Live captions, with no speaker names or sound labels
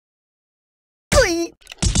me!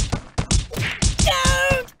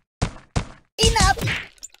 Don't! Enough!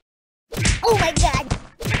 Oh my god!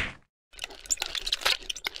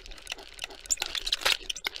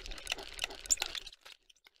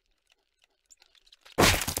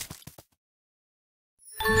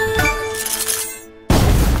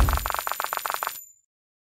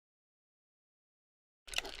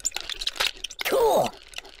 Cool!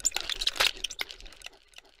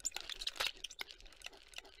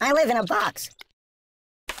 I live in a box.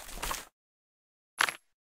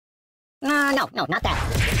 No, not that.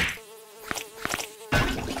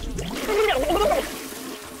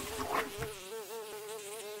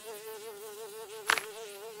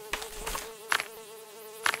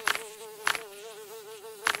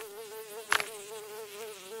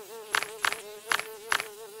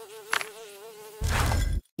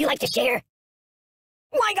 You like to share?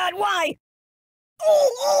 My god, why?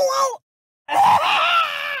 Oh!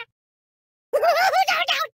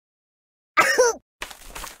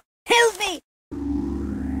 Help me!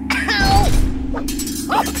 Ow!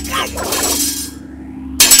 Oh, God!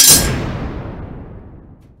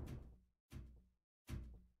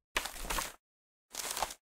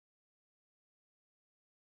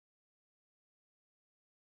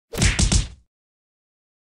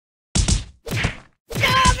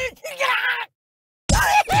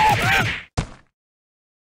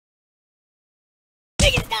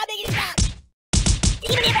 Make it stop!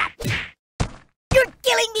 Give me that! You're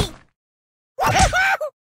killing me!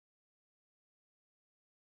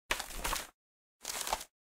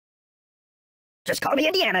 Just call me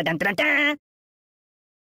Indiana, dun dun dun!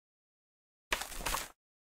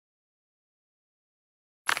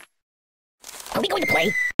 Are we going to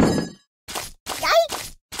play?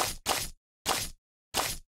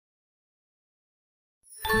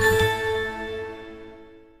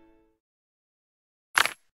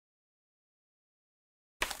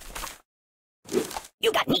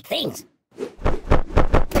 You got neat things.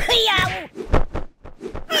 Yow!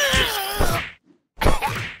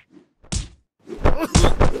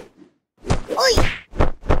 Oi!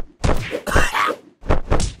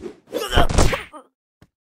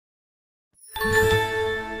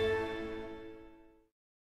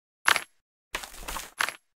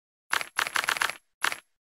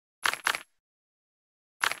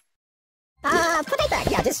 Put it back.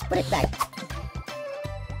 Yeah, just put it back.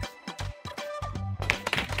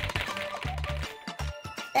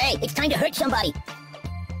 Hey, it's time to hurt somebody.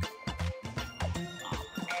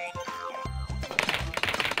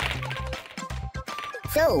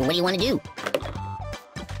 So, what do you want to do?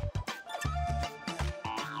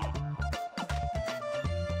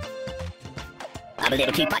 I'm a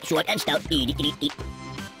little teapot, short and stout. Eat.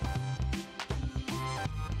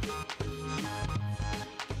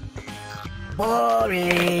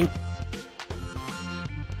 Boring.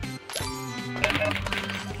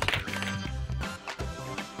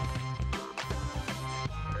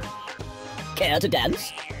 Care to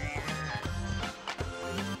dance?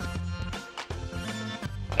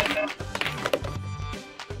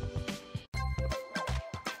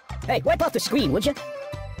 Hey, wipe off the screen, would you?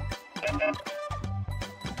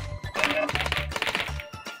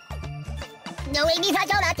 No, Amy,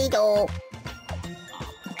 go.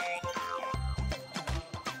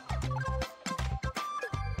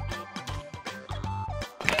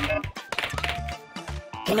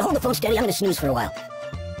 Can you hold the phone steady? I'm gonna snooze for a while.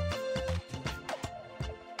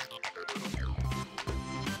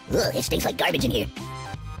 Ugh, it stinks like garbage in here.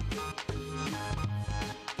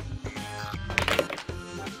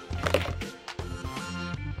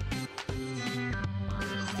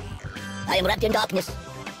 I am wrapped in darkness.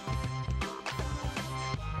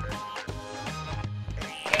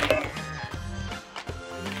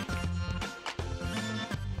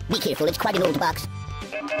 Be careful, it's quite an old box.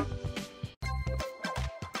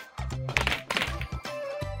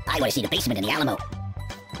 I want to see the basement in the Alamo.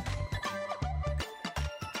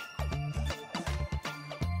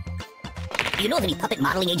 Do you know of any puppet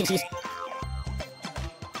modeling agencies?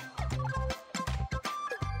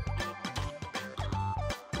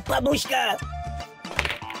 Babushka!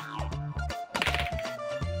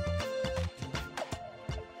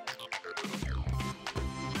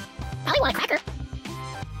 I want a cracker.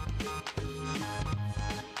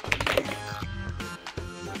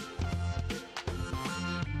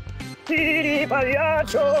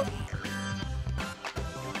 Pagliaccio!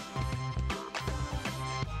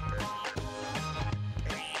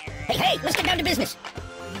 Hey, let's get down to business.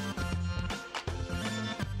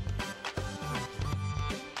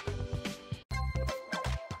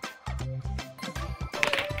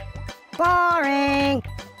 Boring.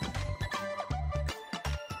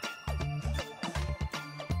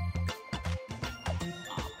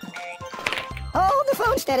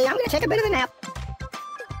 steady. I'm gonna take a bit of a nap.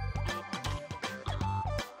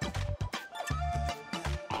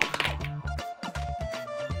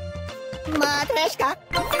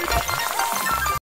 Matryoshka.